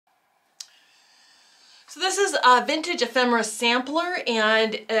So this is a vintage ephemera sampler,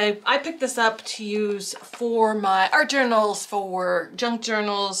 and I picked this up to use for my art journals, for junk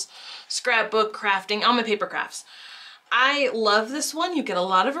journals, scrapbook, crafting, all my paper crafts. I love this one. You get a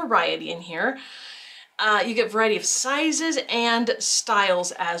lot of variety in here. You get variety of sizes and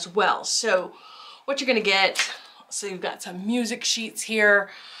styles as well. So what you're gonna get, so you've got some music sheets here,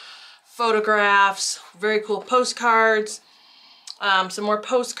 photographs, very cool postcards, some more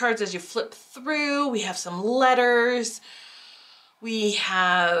postcards as you flip through. We have some letters. We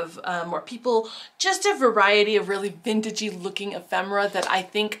have more people. Just a variety of really vintagey looking ephemera that I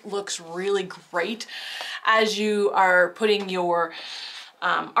think looks really great as you are putting your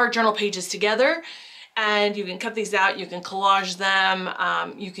art journal pages together. And you can cut these out, you can collage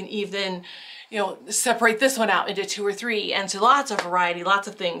them, you can even, separate this one out into 2 or 3. And so lots of variety, lots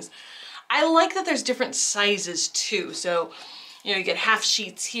of things. I like that there's different sizes too. So, you get half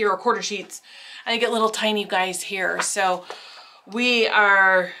sheets here or quarter sheets, and you get little tiny guys here. So we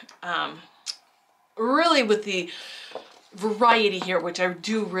are really with the variety here, which I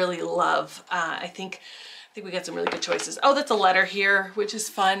do really love. I think we got some really good choices. Oh, that's a letter here, which is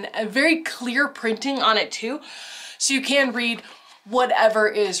fun. A very clear printing on it too. So you can read whatever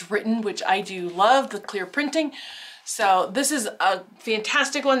is written, which I do love, the clear printing. So this is a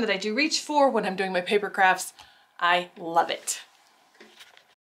fantastic one that I do reach for when I'm doing my paper crafts. I love it.